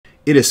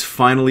It is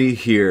finally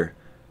here.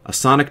 A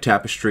Sonic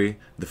Tapestry,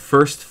 the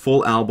first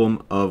full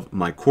album of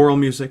my choral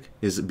music,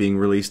 is being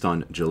released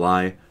on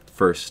July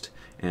 1st.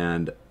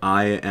 And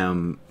I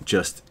am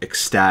just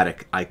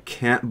ecstatic. I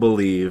can't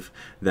believe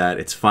that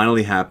it's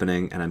finally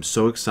happening, and I'm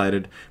so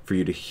excited for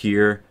you to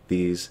hear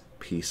these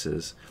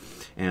pieces.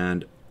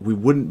 And we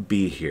wouldn't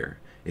be here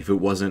if it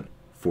wasn't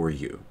for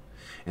you.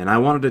 And I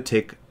wanted to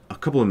take a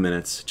couple of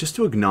minutes just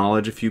to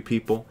acknowledge a few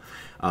people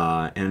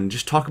and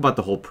just talk about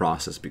the whole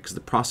process, because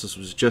the process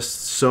was just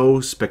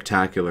so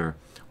spectacular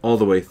all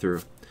the way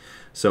through.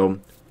 So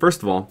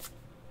first of all,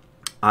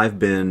 I've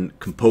been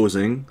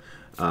composing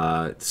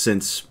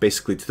since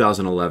basically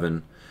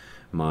 2011,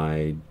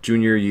 my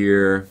junior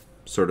year,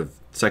 sort of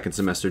second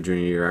semester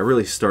junior year. I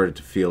really started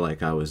to feel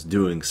like I was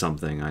doing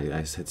something. I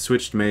had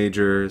switched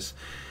majors,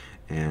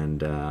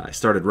 and I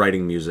started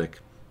writing music,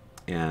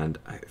 and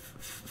I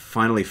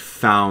finally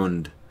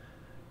found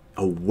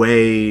a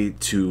way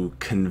to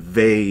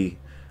convey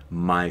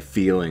my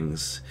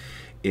feelings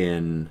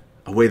in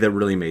a way that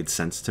really made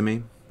sense to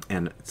me.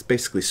 And it's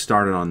basically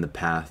started on the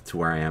path to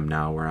where I am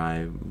now, where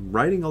I'm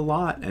writing a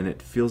lot and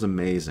it feels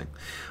amazing.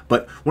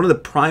 But one of the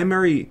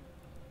primary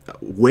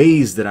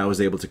ways that I was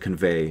able to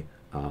convey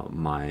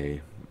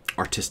my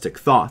artistic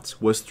thoughts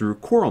was through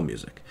choral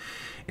music.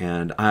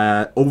 And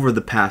over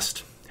the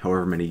past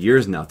however many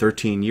years now,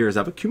 13 years,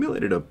 I've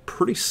accumulated a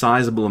pretty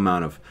sizable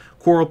amount of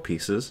choral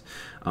pieces,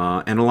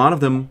 and a lot of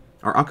them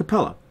are a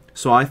cappella.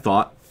 So I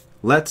thought,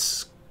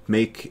 let's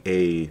make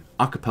a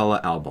a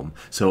cappella album.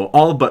 So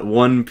all but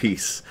one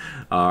piece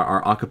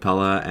are a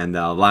cappella, and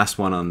the last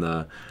one on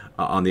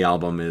the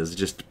album is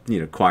just,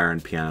 choir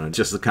and piano,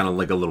 just kind of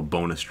like a little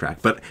bonus track.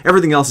 But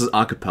everything else is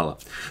a cappella.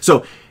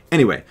 So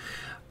anyway,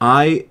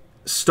 I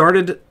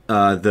started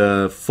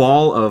the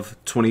fall of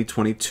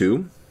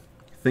 2022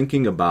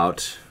 thinking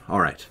about, all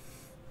right,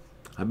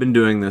 I've been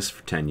doing this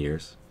for 10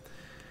 years.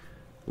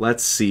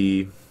 Let's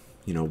see,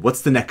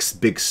 what's the next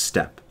big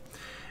step?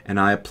 And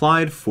I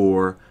applied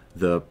for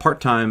the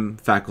part-time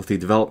faculty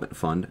development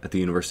fund at the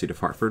University of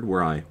Hartford,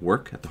 where I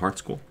work at the Hart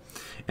School.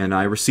 And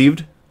I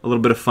received a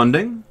little bit of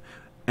funding,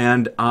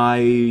 and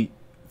I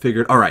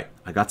figured, all right,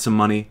 I got some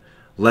money.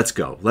 Let's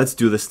go. Let's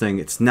do this thing.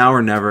 It's now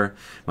or never.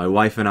 My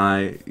wife and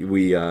I,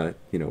 we're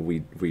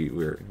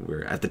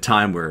at the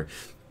time we're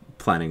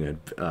planning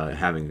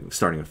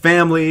starting a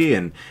family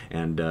and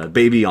a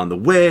baby on the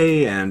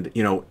way. And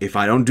if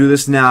I don't do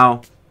this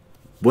now,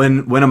 when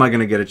am I going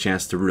to get a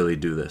chance to really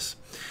do this?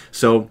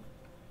 So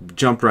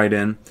jumped right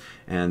in,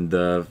 and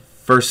the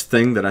first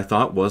thing that I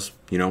thought was,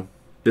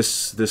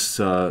 this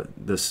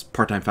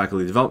part-time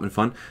faculty development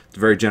fund. It's a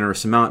very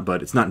generous amount,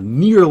 but it's not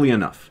nearly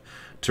enough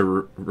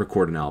to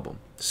record an album.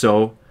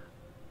 So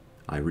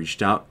I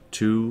reached out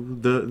to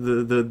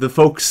the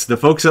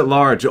folks at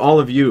large, all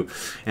of you,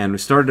 and we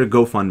started a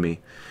GoFundMe,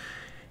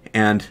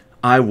 and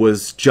I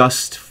was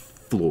just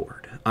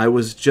floored. I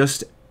was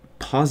just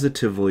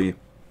positively,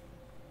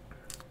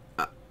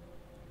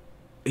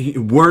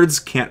 words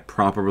can't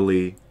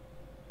properly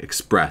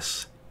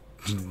express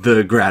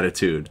the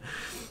gratitude,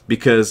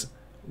 because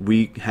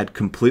we had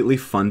completely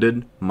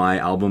funded my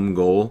album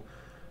goal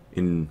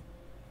in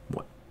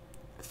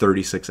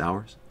 36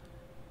 hours.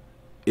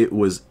 It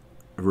was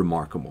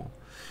remarkable.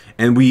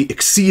 And we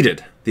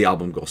exceeded the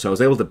album goal. So I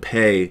was able to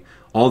pay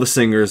all the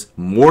singers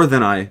more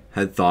than I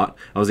had thought.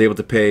 I was able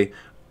to pay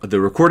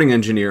the recording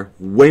engineer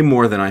way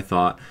more than I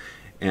thought.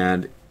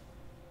 And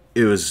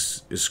it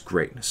was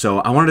great.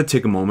 So I wanted to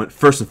take a moment,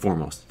 first and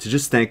foremost, to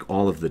just thank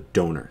all of the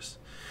donors.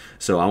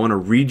 So I want to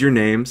read your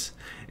names.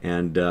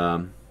 And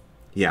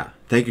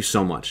thank you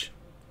so much.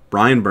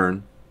 Brian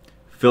Byrne,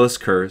 Phyllis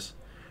Kurz,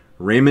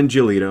 Raymond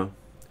Giolito,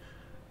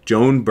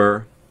 Joan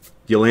Burr,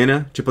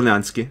 Yelena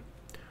Chipolyansky,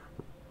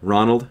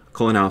 Ronald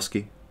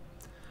Kolanowski,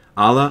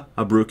 Alla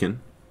Abrukin,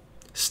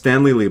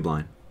 Stanley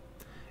Lieblein,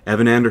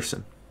 Evan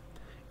Anderson,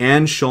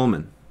 Anne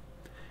Schulman,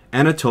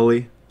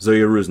 Anatoly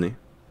Zoyaruzny,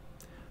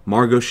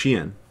 Margot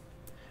Sheehan,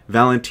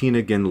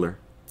 Valentina Gindler,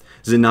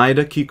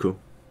 Zinaida Kiku,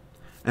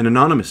 an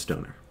anonymous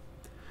donor,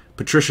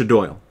 Patricia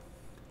Doyle,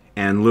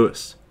 Ann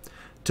Lewis,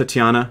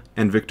 Tatiana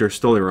and Victor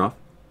Stolirov,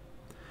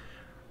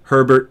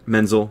 Herbert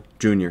Menzel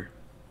Jr.,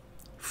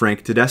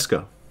 Frank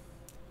Tedesco,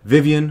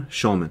 Vivian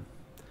Schulman,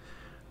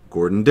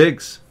 Gordon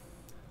Diggs,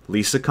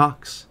 Lisa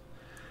Cox,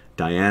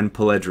 Diane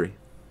Pelledri,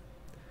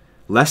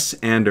 Les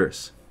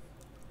Anders,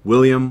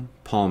 William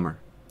Palmer,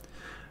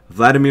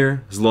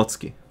 Vladimir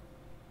Zlotsky,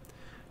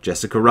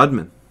 Jessica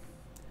Rudman,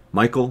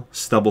 Michael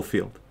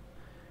Stubblefield,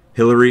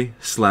 Hillary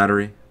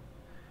Slattery,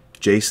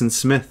 Jason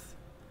Smith,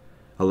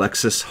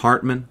 Alexis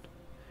Hartman,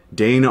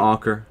 Dane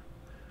Auker,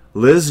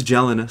 Liz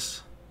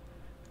Jelinas,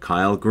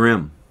 Kyle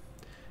Grimm,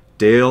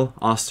 Dale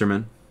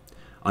Osterman,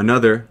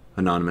 another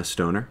anonymous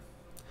donor,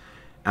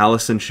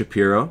 Allison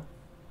Shapiro,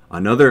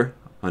 another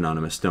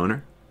anonymous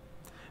donor,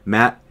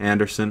 Matt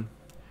Anderson,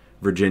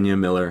 Virginia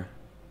Miller,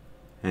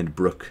 and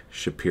Brooke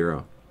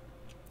Shapiro.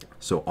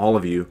 So all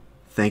of you,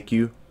 thank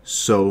you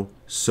so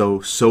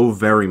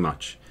very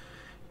much.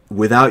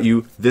 Without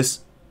you,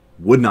 this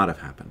would not have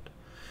happened.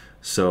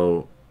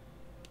 So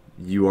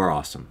you are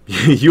awesome.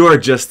 You are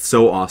just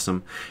so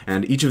awesome.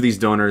 And each of these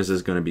donors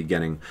is going to be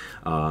getting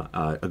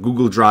a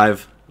Google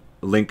Drive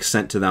link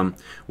sent to them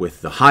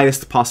with the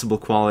highest possible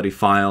quality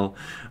file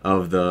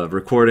of the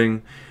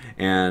recording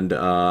and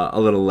a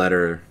little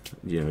letter,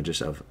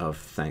 just of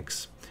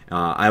thanks.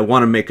 I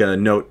want to make a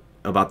note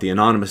about the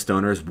anonymous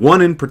donors.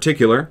 One in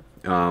particular,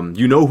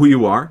 you know who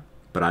you are,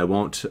 but I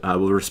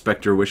will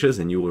respect your wishes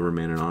and you will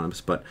remain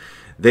anonymous. But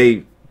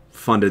they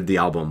funded the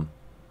album.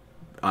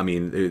 I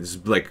mean, it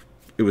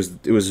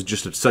was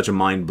just such a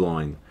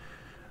mind-blowing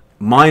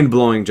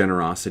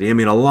generosity. I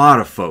mean, a lot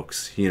of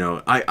folks,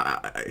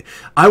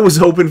 I was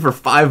hoping for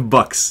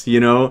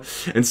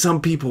 $5, and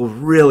some people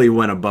really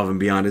went above and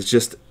beyond. It's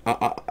just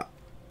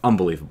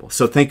unbelievable.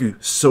 So thank you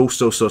so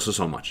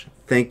much.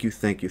 Thank you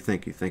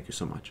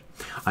so much.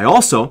 I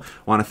also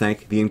want to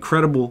thank the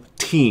incredible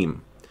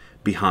team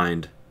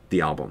behind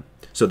the album.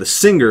 So the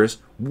singers,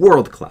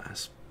 world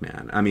class.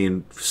 Man, I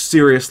mean,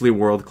 seriously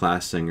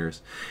world-class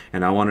singers.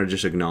 And I want to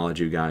just acknowledge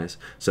you guys.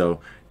 So,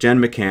 Jen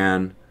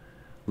McCann,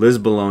 Liz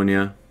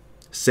Bologna,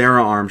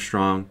 Sarah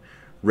Armstrong,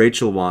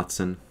 Rachel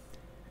Watson,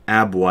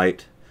 Ab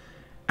White,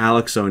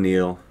 Alex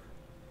O'Neill,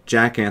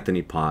 Jack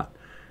Anthony Pott,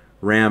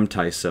 Ram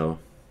Tyso,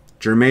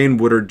 Jermaine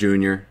Woodard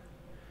Jr.,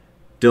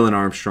 Dylan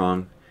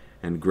Armstrong,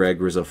 and Greg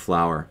Rizzo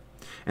Flower.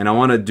 And I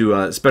want to do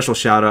a special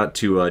shout out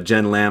to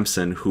Jen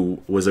Lamson,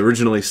 who was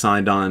originally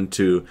signed on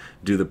to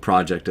do the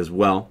project as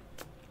well.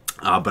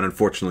 But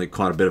unfortunately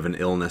caught a bit of an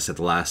illness at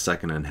the last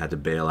second and had to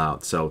bail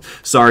out. So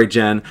sorry,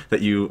 Jen,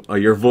 that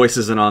your voice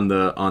isn't on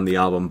the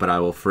album, but I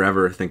will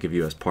forever think of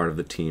you as part of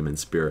the team in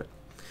spirit.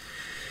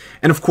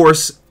 And of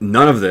course,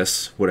 none of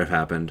this would have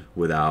happened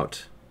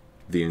without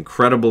the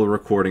incredible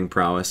recording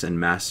prowess and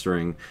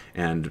mastering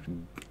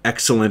and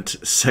excellent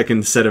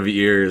second set of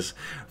ears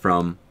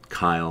from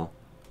Kyle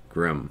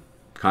Grimm.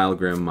 Kyle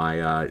Grimm, my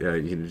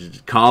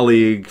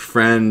colleague,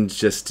 friend,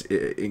 just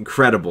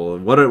incredible.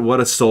 What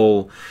a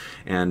soul.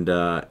 And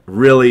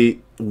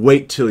really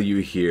wait till you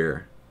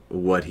hear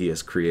what he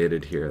has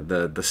created here.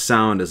 The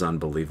sound is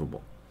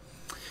unbelievable.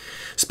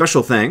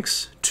 Special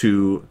thanks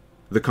to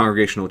the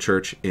Congregational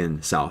Church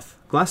in South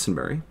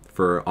Glastonbury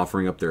for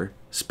offering up their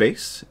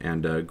space,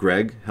 and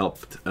Greg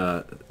helped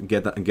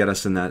get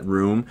us in that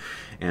room,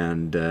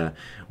 and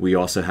we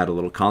also had a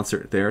little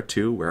concert there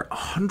too, where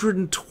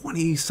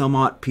 120 some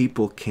odd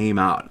people came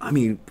out. I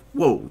mean,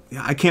 whoa,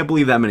 I can't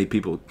believe that many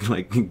people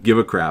give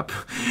a crap.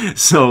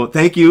 So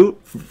thank you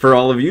for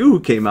all of you who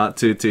came out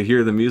to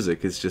hear the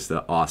music. It's just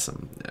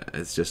awesome.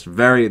 It's just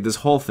this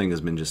whole thing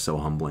has been just so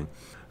humbling.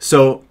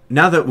 So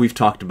now that we've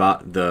talked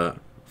about the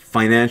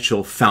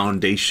financial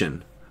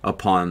foundation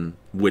upon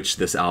which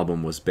this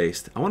album was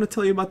based, I want to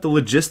tell you about the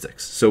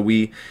logistics. So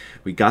we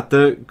got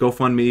the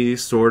GoFundMe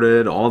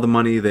sorted, all the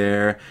money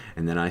there,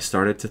 and then I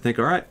started to think,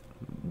 all right,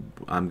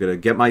 I'm going to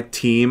get my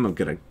team, I'm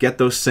going to get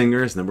those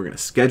singers, and then we're going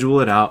to schedule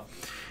it out.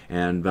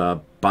 And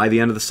by the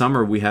end of the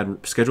summer, we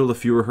had scheduled a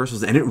few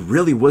rehearsals, and it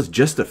really was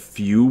just a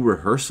few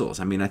rehearsals.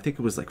 I mean, I think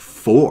it was like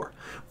four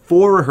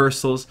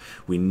rehearsals.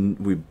 We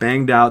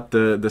banged out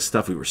the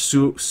stuff. We were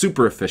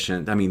super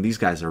efficient. I mean, these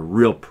guys are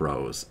real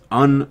pros.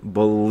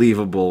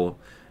 Unbelievable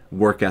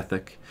work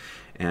ethic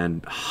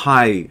and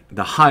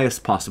the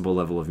highest possible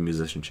level of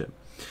musicianship.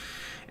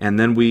 And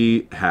then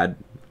we had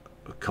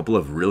a couple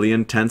of really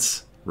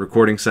intense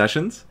recording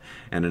sessions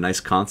and a nice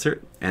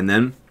concert. And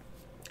then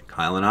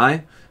Kyle and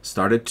I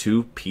started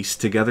to piece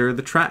together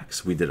the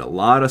tracks. We did a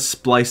lot of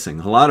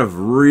splicing, a lot of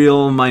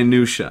real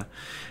minutia,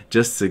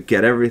 just to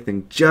get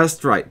everything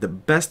just right, the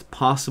best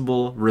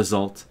possible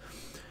result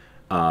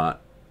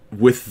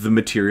with the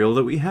material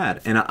that we had.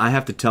 And I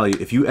have to tell you,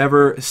 if you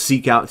ever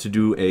seek out to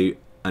do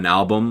an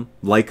album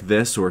like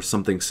this or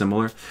something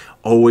similar,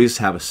 always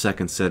have a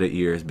second set of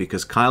ears,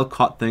 because Kyle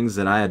caught things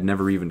that I had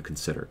never even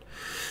considered.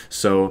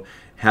 So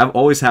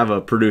always have a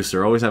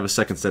producer, always have a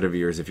second set of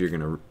ears if you're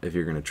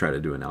gonna try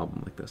to do an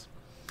album like this.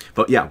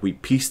 But yeah, we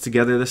pieced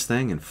together this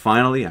thing, and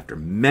finally, after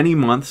many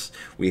months,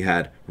 we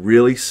had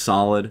really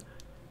solid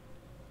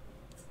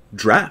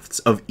drafts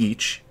of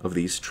each of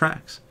these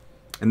tracks.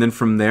 And then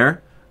from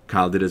there,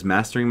 Kyle did his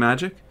mastering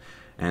magic,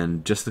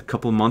 and just a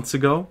couple months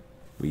ago,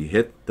 we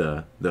hit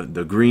the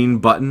green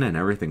button and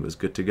everything was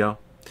good to go.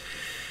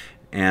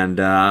 And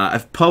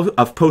I've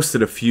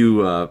posted a few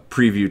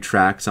preview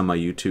tracks on my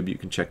YouTube. You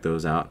can check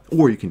those out,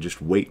 or you can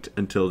just wait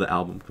until the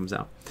album comes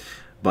out.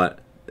 But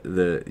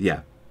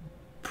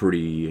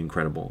pretty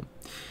incredible.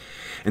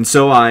 And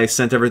so I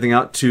sent everything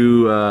out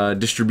to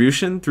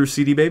distribution through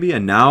CD Baby,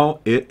 and now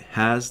it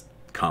has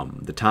come.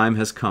 The time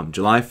has come.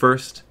 July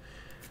 1st.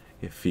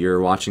 If you're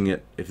watching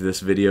it, if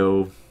this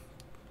video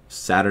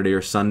Saturday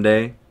or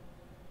Sunday,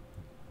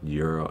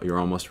 you're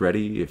almost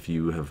ready. If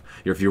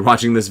you're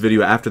watching this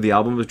video after the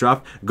album was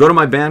dropped, go to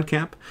my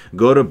Bandcamp,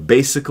 go to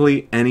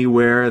basically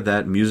anywhere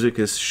that music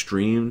is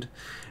streamed,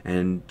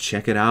 and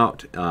check it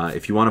out.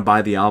 If you want to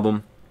buy the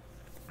album,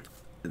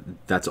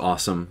 that's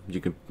awesome.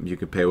 You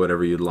can pay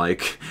whatever you'd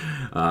like.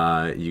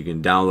 You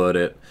can download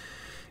it.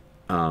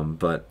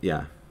 But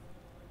yeah,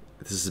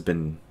 this has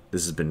been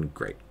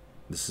great.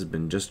 This has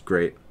been just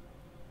great.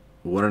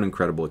 what an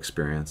incredible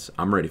experience.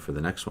 I'm ready for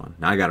the next one.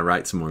 Now I got to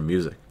write some more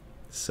music.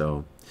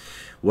 So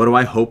what do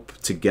I hope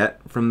to get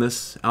from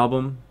this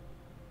album?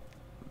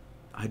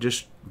 I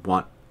just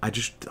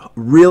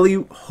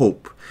really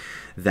hope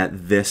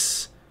that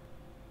this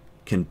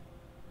can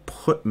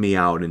put me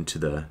out into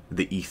the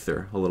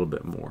ether a little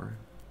bit more.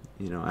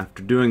 You know,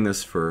 after doing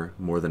this for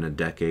more than a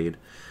decade,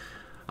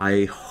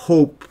 I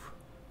hope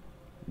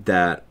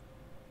that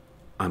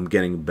I'm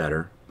getting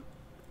better.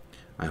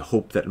 I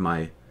hope that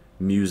my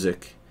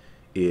music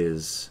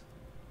is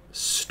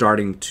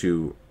starting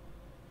to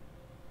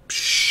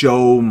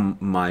show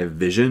my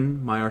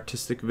vision, my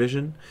artistic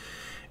vision,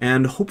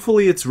 and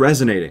hopefully it's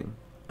resonating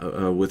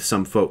with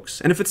some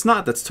folks. And if it's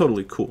not, that's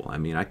totally cool. I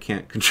mean, I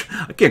can't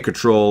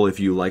control if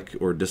you like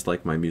or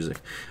dislike my music,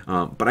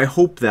 but I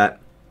hope that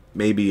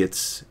maybe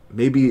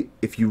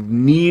if you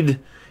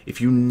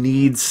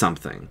need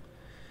something,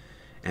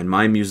 and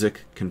my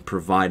music can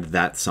provide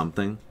that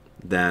something,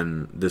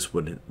 then this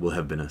will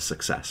have been a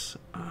success.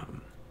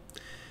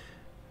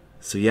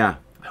 So yeah,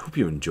 I hope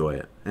you enjoy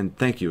it, and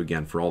thank you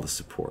again for all the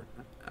support.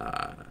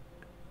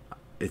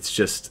 It's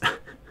just,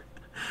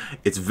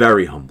 it's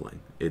very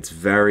humbling. It's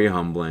very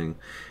humbling,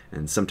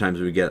 and sometimes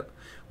we get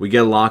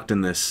locked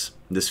in this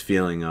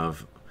feeling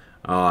of,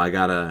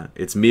 oh,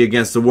 it's me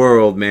against the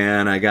world,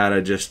 man. I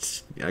gotta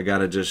just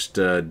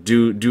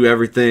do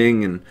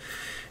everything,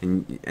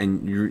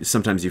 and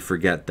sometimes you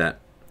forget that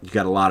you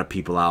got a lot of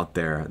people out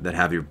there that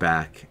have your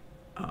back,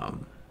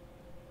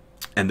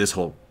 and this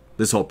whole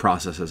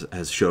process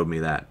has showed me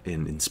that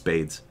in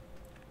spades.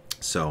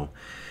 So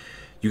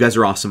you guys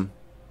are awesome.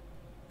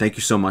 Thank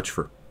you so much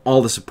for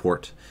all the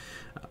support.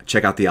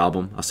 Check out the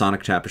album, A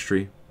Sonic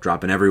Tapestry,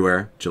 dropping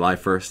everywhere, July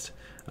 1st.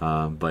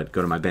 But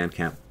go to my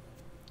Bandcamp,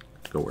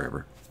 go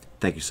wherever.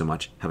 Thank you so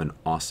much. Have an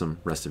awesome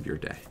rest of your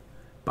day.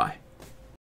 Bye.